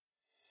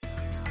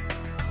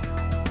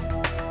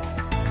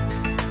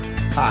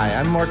Hi,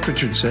 I'm Mark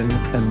Richardson,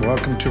 and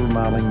welcome to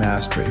Remodeling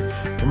Mastery.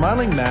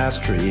 Remodeling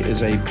Mastery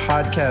is a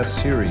podcast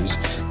series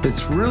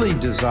that's really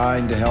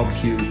designed to help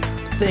you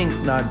think,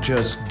 not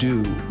just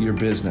do your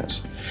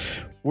business.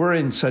 We're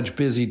in such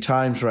busy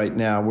times right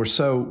now. We're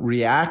so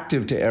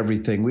reactive to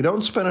everything. We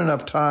don't spend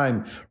enough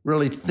time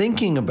really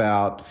thinking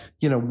about,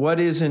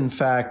 what is in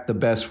fact the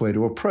best way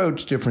to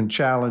approach different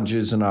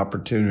challenges and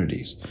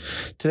opportunities.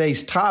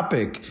 Today's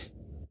topic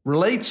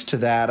relates to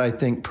that, I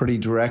think, pretty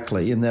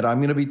directly, in that I'm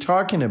going to be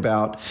talking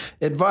about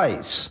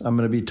advice. I'm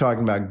going to be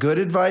talking about good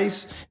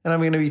advice, and I'm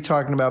going to be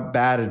talking about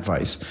bad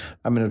advice.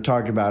 I'm going to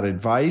talk about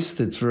advice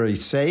that's very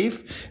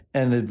safe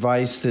and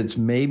advice that's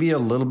maybe a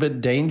little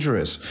bit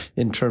dangerous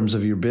in terms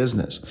of your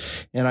business.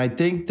 And I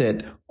think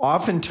that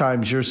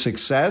oftentimes your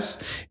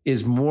success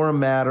is more a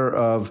matter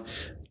of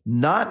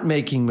not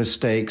making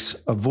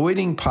mistakes,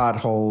 avoiding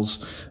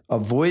potholes,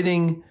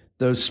 avoiding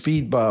those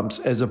speed bumps,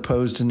 as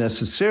opposed to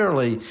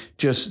necessarily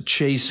just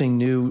chasing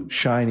new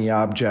shiny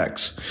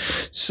objects.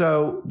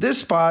 So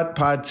this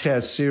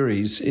podcast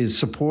series is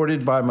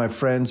supported by my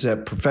friends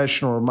at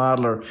Professional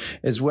Remodeler,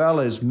 as well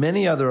as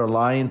many other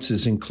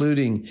alliances,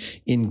 including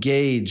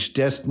Engage,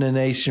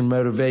 Destination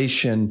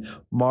Motivation,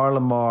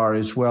 Marlamar,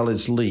 as well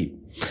as Leap.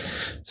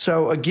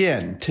 So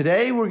again,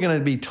 today we're going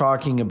to be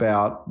talking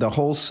about the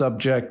whole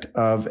subject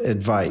of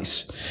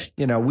advice.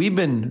 We've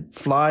been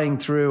flying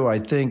through, I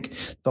think,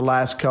 the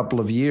last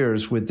couple of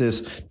years with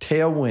this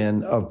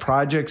tailwind of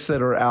projects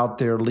that are out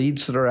there,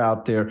 leads that are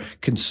out there,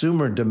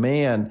 consumer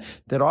demand,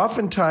 that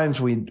oftentimes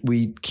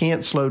we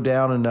can't slow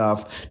down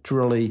enough to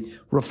really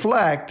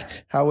reflect.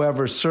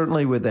 However,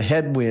 certainly with the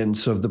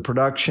headwinds of the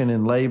production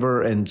and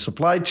labor and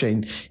supply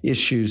chain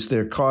issues,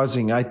 they're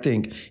causing, I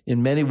think,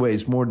 in many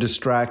ways, more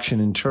distraction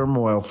and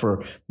turmoil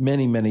for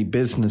many, many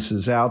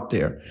businesses out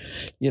there.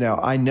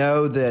 I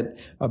know that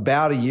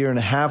about a year and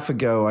a half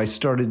ago, I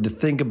started to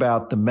think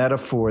about the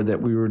metaphor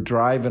that we were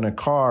driving a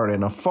car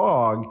in a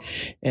fog.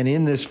 And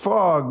in this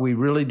fog, we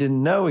really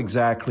didn't know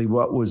exactly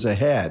what was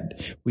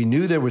ahead. We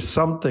knew there was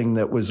something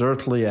that was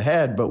earthly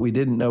ahead, but we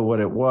didn't know what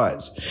it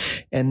was.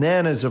 And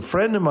then, as a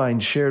friend of mine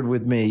shared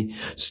with me,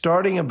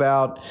 starting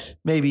about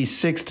maybe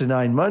 6 to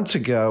 9 months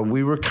ago,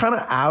 we were kind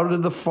of out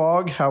of the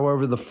fog.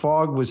 However, the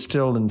fog was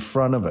still in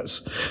front of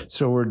us.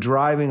 So we're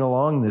driving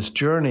along this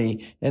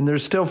journey and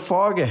there's still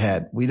fog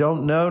ahead. We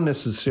don't know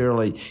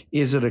necessarily,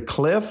 is it a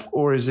cliff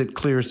or is it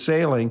clear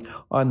sailing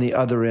on the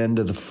other end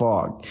of the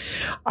fog?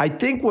 I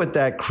think what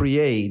that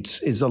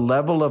creates is a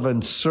level of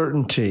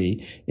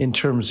uncertainty in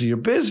terms of your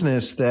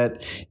business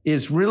that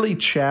is really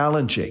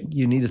challenging.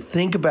 You need to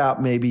think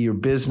about maybe your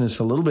business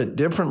a little bit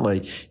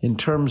differently in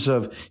terms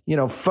of,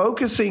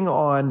 focusing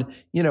on,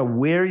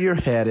 where you're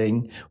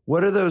heading,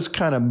 what are those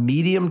kind of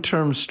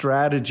medium-term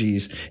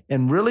strategies,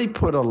 and really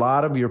put a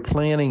lot of your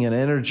planning and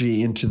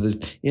energy into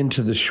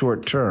the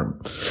short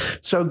term.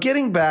 So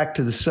getting back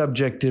to the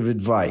subject of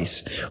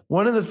advice,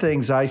 one of the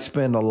things I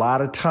spend a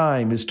lot of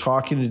time is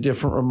talking to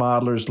different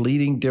remodelers,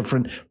 leading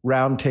different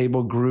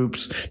roundtable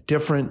groups,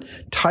 different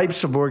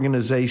types of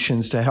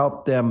organizations to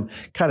help them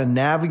kind of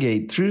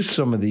navigate through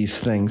some of these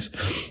things.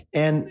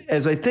 And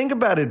as I think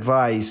about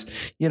advice,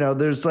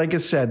 there's, like I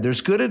said,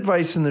 there's good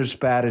advice and there's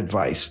bad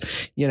advice.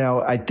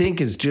 I think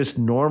as just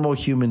normal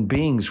human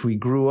beings, we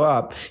grew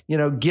up,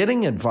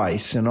 getting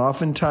advice, and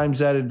oftentimes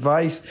that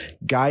advice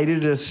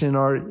guided us in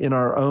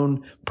our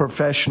own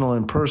professional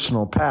and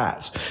personal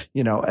paths.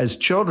 As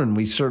children,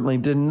 we certainly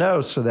didn't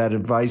know, so that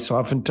advice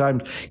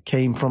oftentimes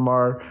came from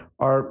our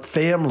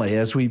family.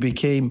 As we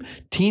became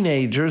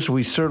teenagers,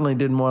 we certainly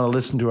didn't want to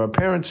listen to our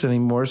parents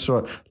anymore. So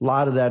a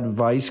lot of that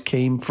advice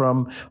came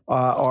from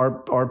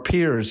our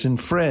peers and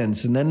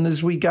friends. And then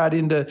as we got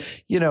into,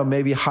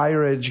 maybe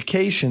higher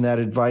education, that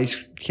advice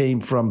came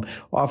from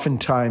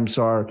oftentimes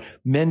our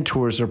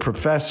mentors or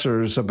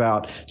professors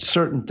about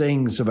certain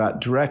things,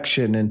 about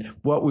direction and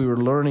what we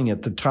were learning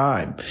at the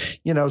time.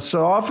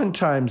 So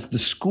oftentimes the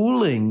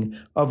schooling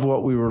of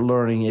what we were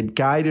learning, it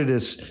guided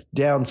us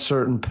down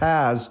certain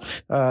paths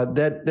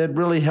that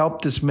really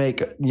helped us make,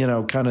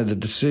 kind of the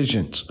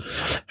decisions.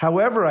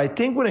 However, I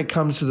think when it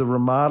comes to the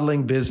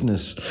remodeling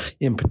business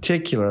in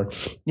particular,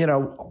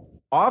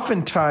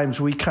 oftentimes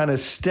we kind of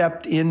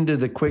stepped into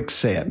the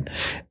quicksand.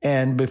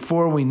 And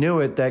before we knew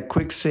it, that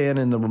quicksand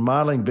in the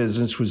remodeling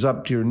business was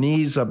up to your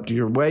knees, up to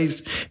your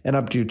waist, and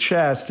up to your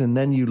chest. And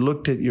then you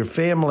looked at your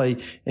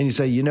family and you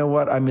say, you know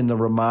what? I'm in the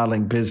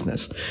remodeling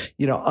business.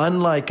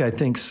 Unlike I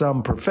think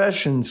some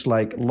professions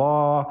like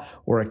law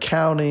or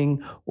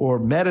accounting or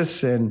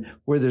medicine,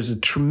 where there's a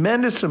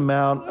tremendous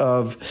amount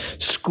of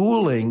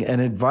schooling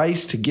and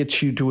advice to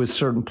get you to a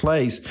certain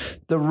place,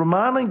 the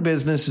remodeling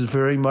business is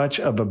very much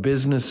of a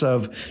business of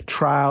of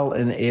trial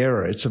and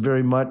error. It's a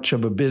very much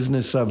of a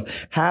business of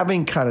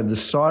having kind of the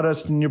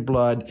sawdust in your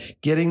blood,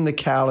 getting the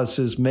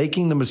calluses,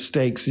 making the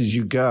mistakes as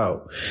you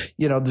go.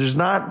 There's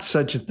not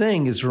such a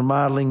thing as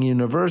Remodeling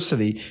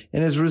University.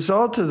 And as a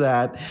result of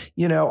that,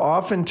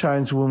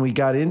 oftentimes when we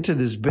got into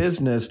this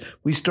business,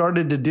 we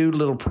started to do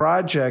little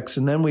projects,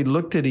 and then we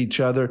looked at each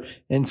other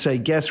and say,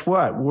 guess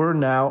what? We're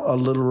now a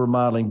little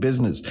remodeling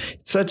business.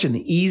 It's such an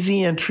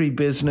easy entry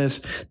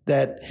business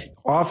that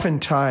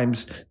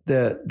oftentimes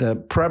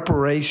the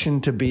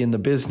preparation to be in the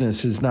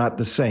business is not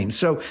the same.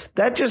 So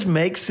that just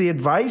makes the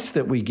advice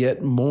that we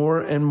get more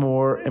and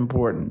more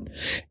important.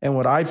 And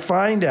what I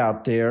find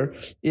out there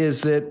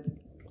is that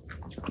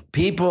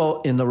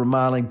people in the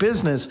remodeling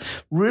business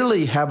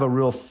really have a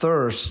real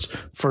thirst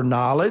for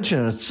knowledge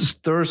and a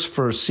thirst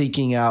for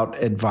seeking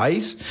out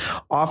advice.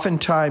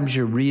 Oftentimes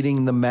you're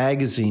reading the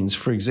magazines,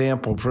 for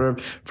example, for a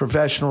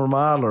professional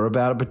remodeler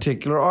about a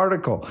particular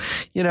article.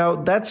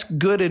 That's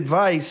good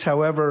advice.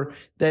 However,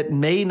 that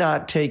may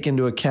not take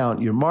into account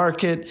your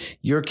market,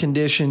 your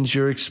conditions,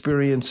 your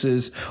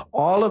experiences,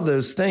 all of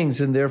those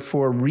things. And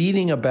therefore,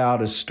 reading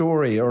about a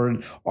story or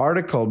an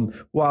article,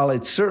 while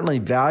it's certainly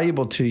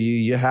valuable to you,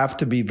 you have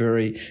to be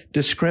very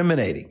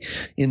discriminating.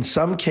 In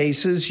some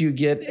cases, you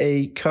get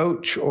a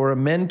coach or a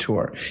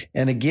mentor.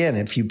 And again,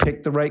 if you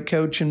pick the right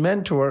coach and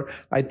mentor,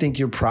 I think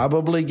you're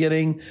probably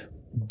getting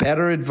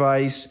better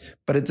advice.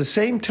 But at the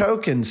same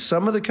token,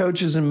 some of the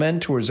coaches and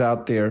mentors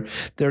out there,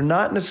 they're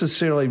not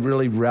necessarily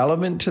really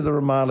relevant to the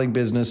remodeling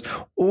business,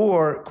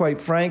 or quite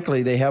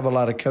frankly, they have a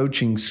lot of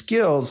coaching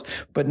skills,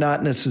 but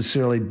not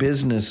necessarily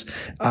business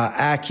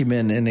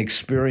acumen and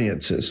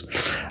experiences.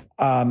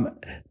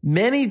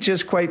 Many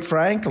just quite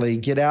frankly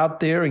get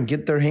out there and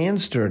get their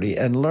hands dirty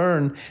and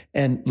learn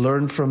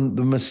from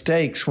the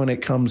mistakes when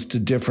it comes to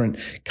different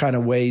kind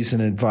of ways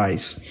and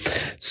advice.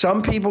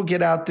 Some people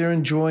get out there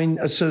and join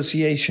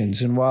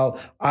associations. And while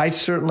I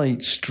certainly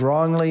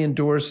strongly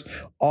endorse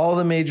all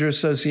the major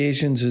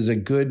associations as a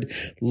good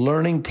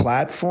learning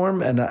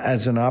platform and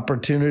as an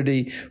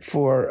opportunity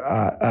for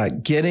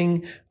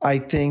getting, I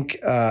think,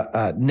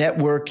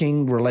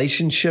 networking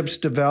relationships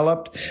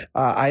developed,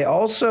 I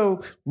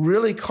also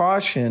really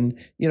caution,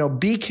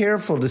 be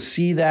careful to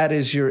see that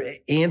as your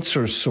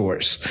answer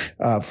source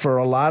for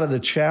a lot of the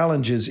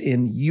challenges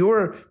in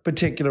your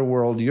particular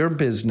world, your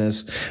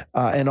business,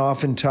 and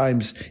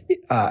oftentimes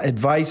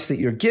advice that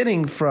you're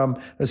getting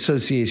from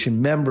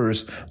association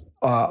members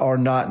are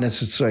not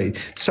necessary.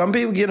 Some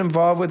people get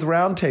involved with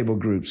roundtable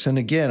groups. And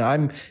again,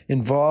 I'm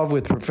involved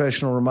with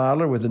Professional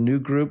Remodeler with a new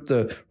group,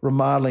 the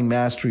Remodeling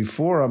Mastery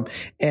Forum.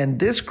 And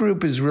this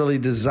group is really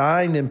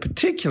designed in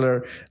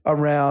particular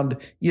around,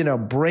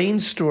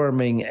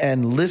 brainstorming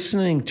and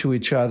listening to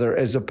each other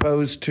as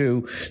opposed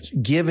to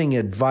giving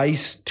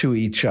advice to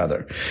each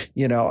other.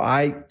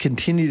 I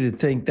continue to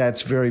think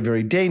that's very,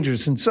 very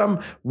dangerous. In some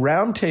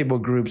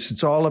roundtable groups,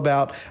 it's all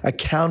about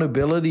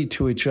accountability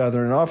to each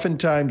other. And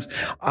oftentimes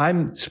I'm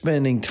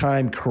spending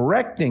time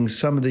correcting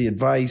some of the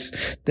advice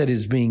that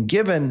is being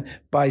given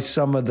by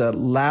some of the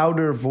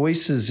louder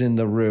voices in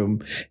the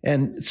room.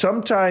 And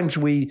sometimes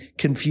we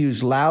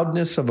confuse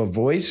loudness of a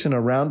voice in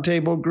a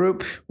roundtable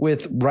group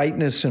with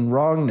rightness and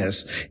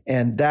wrongness.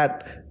 And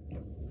that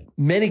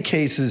many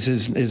cases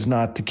is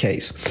not the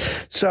case.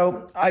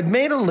 So I've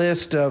made a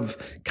list of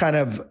kind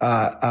of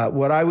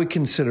what I would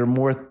consider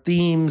more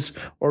themes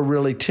or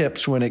really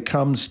tips when it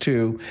comes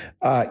to,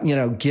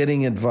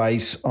 getting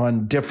advice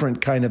on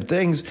different kind of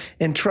things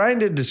and trying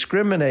to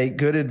discriminate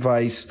good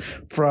advice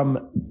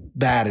from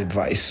bad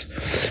advice.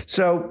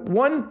 So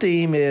one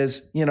theme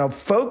is,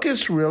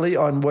 focus really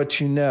on what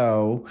you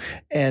know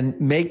and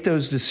make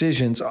those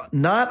decisions,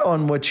 not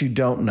on what you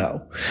don't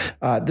know.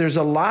 There's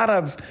a lot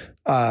of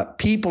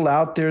people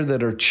out there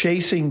that are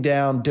chasing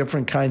down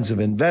different kinds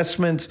of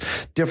investments,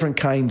 different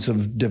kinds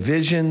of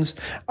divisions,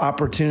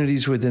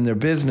 opportunities within their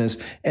business,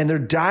 and they're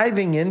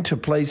diving into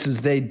places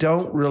they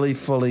don't really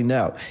fully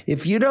know.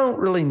 If you don't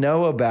really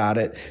know about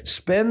it,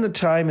 spend the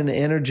time and the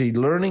energy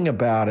learning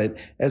about it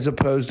as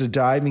opposed to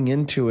diving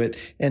into it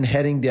and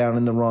heading down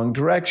in the wrong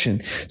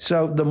direction.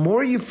 So the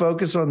more you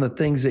focus on the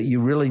things that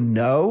you really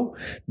know,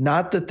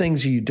 not the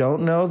things you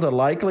don't know, the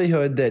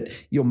likelihood that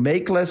you'll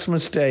make less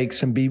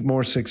mistakes and be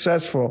more successful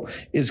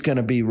is going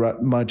to be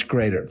much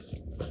greater.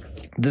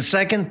 The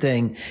second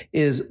thing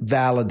is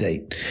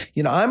validate.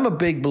 I'm a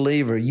big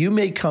believer. You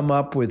may come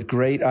up with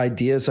great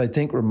ideas. I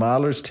think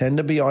remodelers tend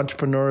to be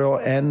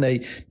entrepreneurial and they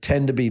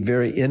tend to be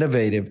very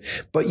innovative,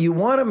 but you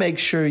want to make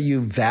sure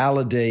you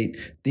validate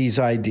these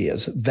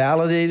ideas.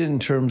 Validate it in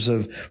terms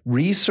of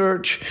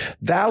research.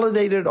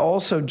 Validate it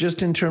also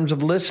just in terms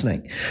of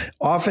listening.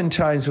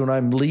 Oftentimes when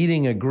I'm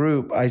leading a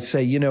group, I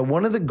say,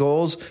 one of the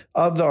goals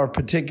of our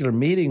particular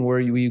meeting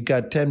where we've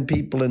got 10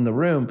 people in the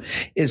room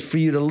is for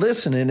you to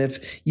listen. And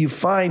if you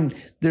find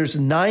there's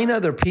 9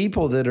 other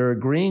people that are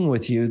agreeing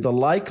with you, the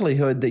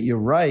likelihood that you're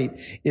right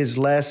is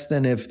less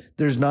than if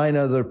there's 9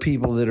 other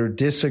people that are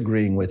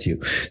disagreeing with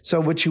you.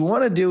 So what you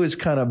want to do is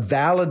kind of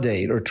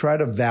validate or try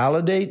to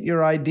validate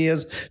your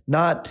ideas,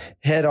 not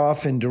head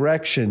off in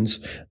directions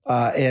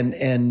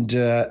and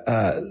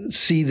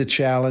see the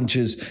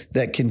challenges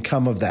that can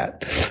come of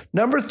that.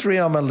 Number 3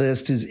 on my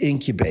list is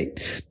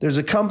incubate. There's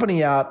a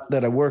company out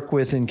that I work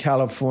with in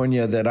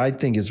California that I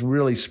think is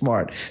really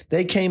smart.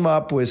 They came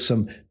up with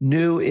some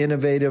new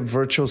innovative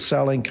virtual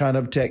selling kind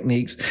of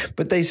techniques,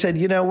 but they said,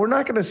 we're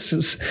not going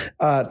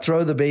to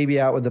throw the baby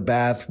out with the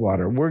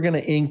bathwater. We're going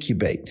to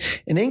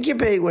incubate. And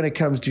incubate when it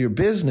comes to your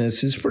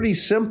business is pretty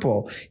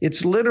simple.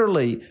 It's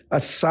literally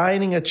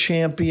assigning a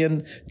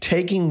champion,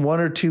 taking 1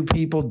 or 2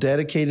 people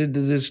dedicated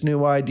to this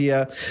new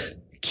idea,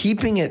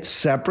 keeping it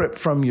separate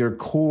from your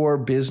core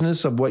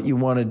business of what you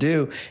want to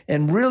do,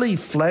 and really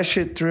flesh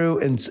it through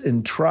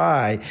and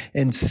try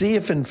and see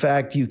if in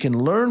fact you can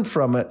learn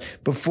from it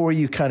before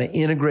you kind of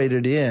integrate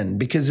it in.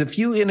 Because if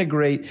you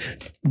integrate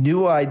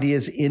new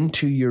ideas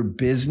into your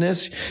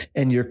business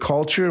and your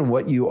culture and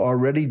what you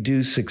already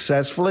do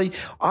successfully,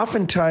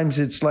 oftentimes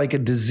it's like a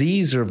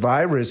disease or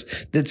virus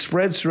that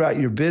spreads throughout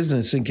your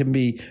business and can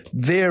be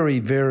very,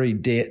 very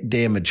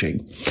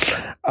damaging.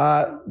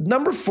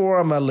 Number 4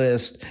 on my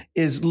list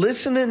is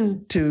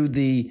listening to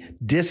the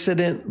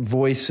dissident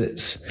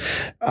voices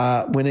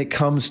when it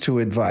comes to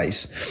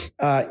advice.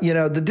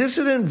 The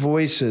dissident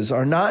voices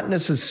are not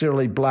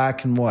necessarily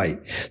black and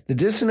white. The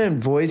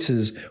dissident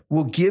voices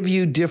will give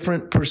you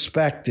different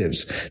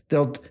perspectives.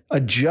 They'll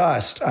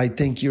adjust, I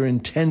think, your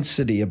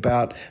intensity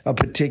about a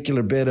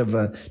particular bit of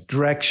a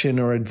direction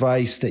or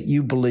advice that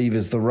you believe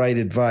is the right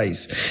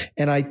advice.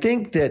 And I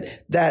think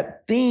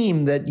that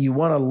theme that you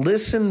want to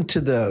listen to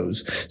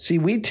those. See,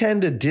 we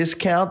tend to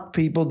discount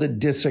people that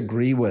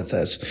disagree with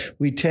us.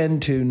 We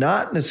tend to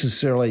not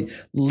necessarily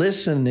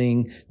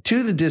listening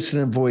to the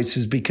dissonant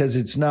voices because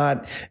it's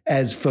not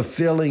as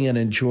fulfilling and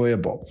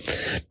enjoyable.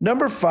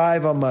 Number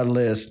 5 on my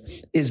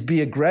list is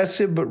be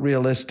aggressive but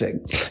realistic.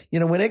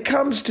 When it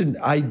comes to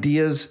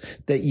ideas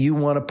that you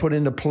want to put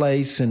into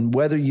place and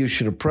whether you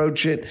should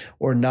approach it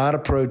or not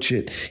approach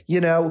it,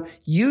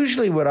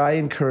 usually what I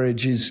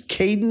encourage is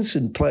cadence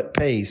and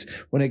pace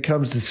when it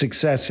comes to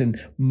success in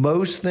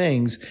most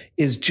things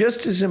is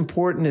just as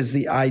important as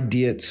the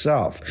idea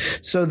itself.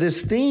 So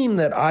this theme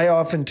that I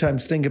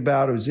oftentimes think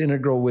about as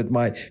integral with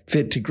my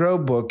Fit to Grow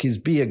book is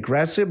be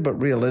aggressive but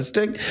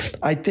realistic,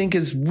 I think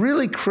is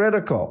really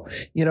critical.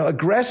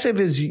 Aggressive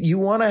is you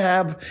want to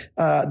have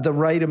the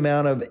right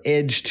amount of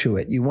edge to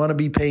it. You want to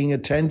be paying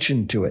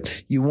attention to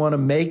it. You want to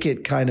make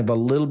it kind of a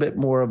little bit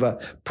more of a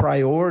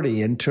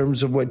priority in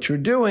terms of what you're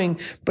doing.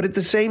 But at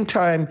the same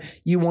time,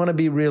 you want to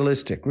be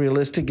realistic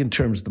in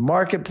terms of the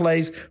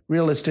marketplace,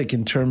 realistic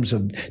in terms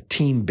of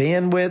team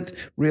bandwidth,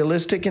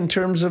 realistic in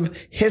terms of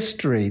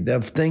history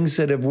of things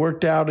that have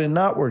worked out and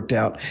not worked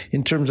out,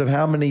 in terms of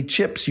how many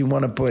chips you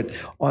want to put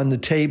on the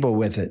table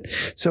with it.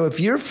 So if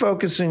you're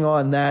focusing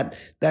on that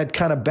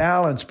kind of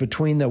balance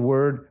between the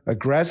word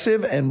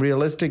aggressive and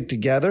realistic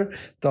together,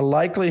 the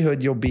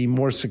likelihood you'll be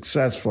more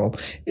successful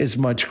is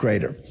much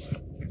greater.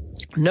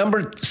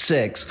 Number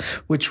 6,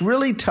 which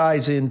really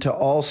ties into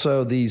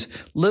also these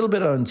little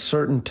bit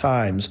uncertain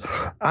times.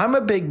 I'm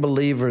a big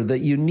believer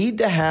that you need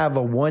to have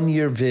a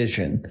 1-year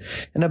vision.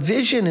 And a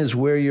vision is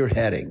where you're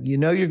heading.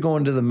 You're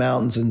going to the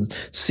mountains and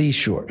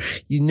seashore.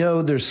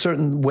 There's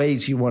certain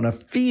ways you want to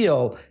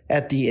feel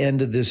at the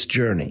end of this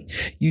journey.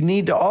 You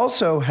need to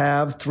also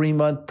have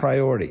 3-month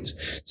priorities.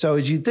 So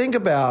as you think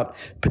about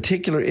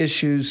particular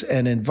issues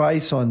and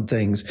advice on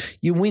things,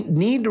 you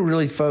need to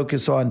really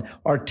focus on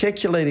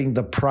articulating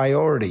the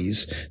priorities,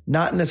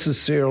 not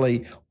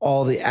necessarily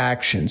all the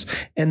actions.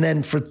 And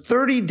then for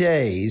 30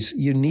 days,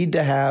 you need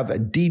to have a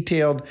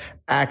detailed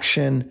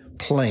action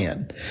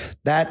plan.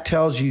 That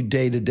tells you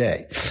day to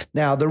day.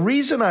 Now, the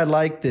reason I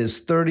like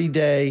this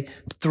 30-day,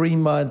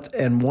 3-month,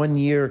 and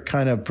 1-year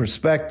kind of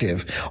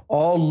perspective,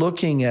 all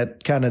looking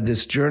at kind of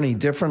this journey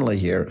differently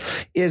here,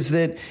 is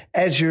that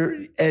as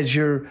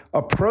you're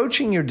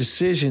approaching your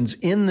decisions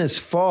in this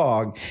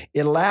fog,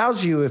 it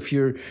allows you, if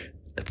you're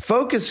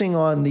focusing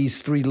on these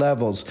 3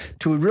 levels,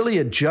 to really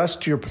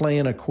adjust your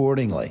plan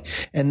accordingly.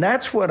 And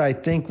that's what I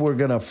think we're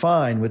going to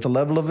find with the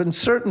level of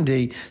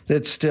uncertainty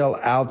that's still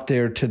out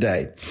there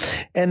today.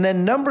 And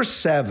then number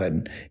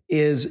 7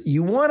 is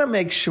you want to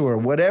make sure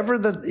whatever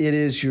it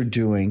is you're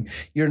doing,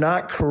 you're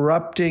not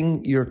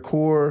corrupting your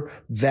core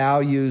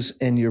values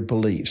and your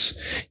beliefs.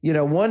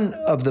 One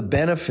of the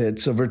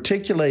benefits of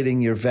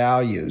articulating your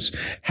values,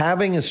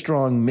 having a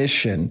strong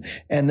mission,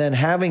 and then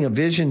having a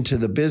vision to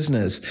the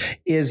business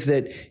is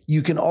that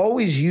you can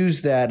always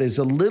use that as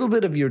a little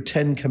bit of your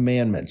 10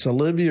 commandments, a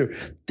little of your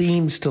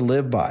themes to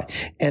live by.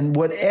 And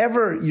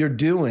whatever you're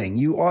doing,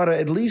 you ought to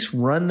at least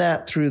run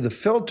that through the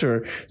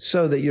filter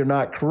so that you're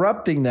not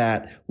corrupting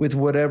that with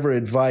whatever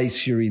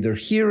advice you're either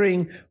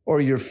hearing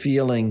or you're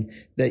feeling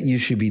that you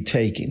should be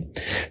taking.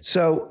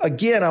 So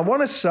again, I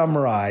want to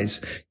summarize,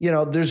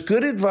 there's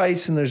good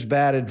advice and there's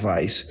bad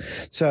advice.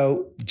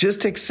 So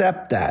just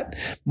accept that.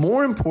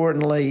 More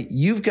importantly,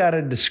 you've got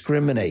to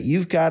discriminate.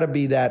 You've got to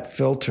be that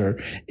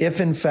filter if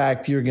in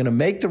fact you're going to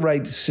make the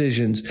right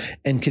decisions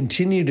and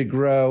continue to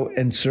grow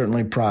and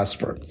certainly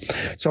prosper.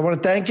 So I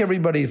want to thank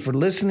everybody for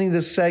listening to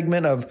this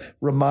segment of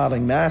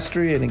Remodeling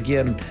Mastery. And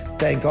again,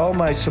 thank all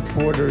my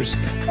supporters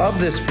of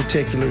this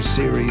particular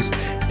series.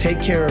 Take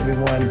care,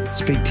 everyone.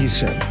 Speak to you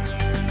soon.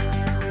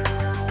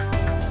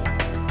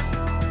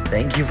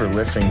 Thank you for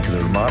listening to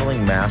the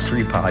Remodeling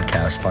Mastery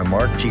podcast by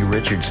Mark G.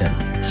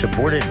 Richardson,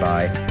 supported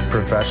by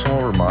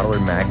Professional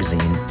Remodeler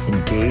Magazine,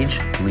 Engage,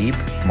 Leap,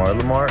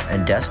 Marlamar,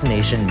 and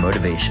Destination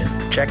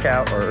Motivation. Check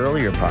out our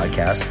earlier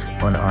podcasts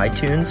on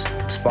iTunes,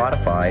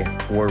 Spotify,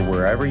 or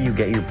wherever you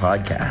get your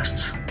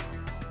podcasts.